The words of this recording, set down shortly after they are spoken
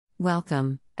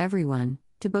Welcome, everyone,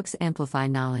 to Books Amplify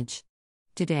Knowledge.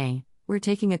 Today, we're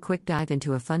taking a quick dive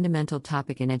into a fundamental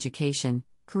topic in education: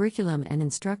 curriculum and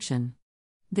instruction.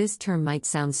 This term might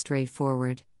sound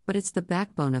straightforward, but it's the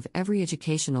backbone of every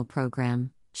educational program,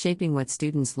 shaping what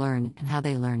students learn and how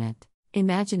they learn it.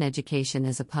 Imagine education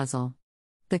as a puzzle.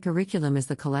 The curriculum is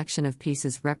the collection of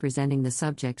pieces representing the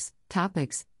subjects,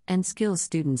 topics, and skills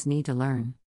students need to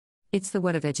learn. It's the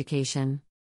what of education.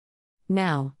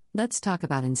 Now, let's talk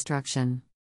about instruction.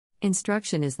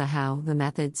 Instruction is the how, the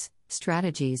methods,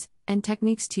 strategies, and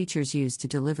techniques teachers use to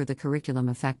deliver the curriculum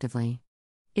effectively.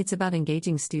 It's about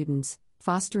engaging students,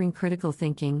 fostering critical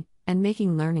thinking, and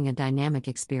making learning a dynamic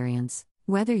experience.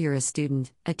 Whether you're a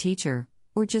student, a teacher,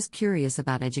 or just curious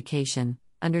about education,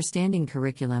 understanding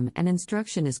curriculum and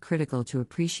instruction is critical to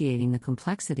appreciating the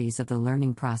complexities of the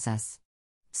learning process.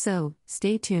 So,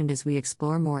 stay tuned as we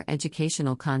explore more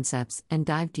educational concepts and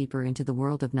dive deeper into the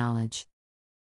world of knowledge.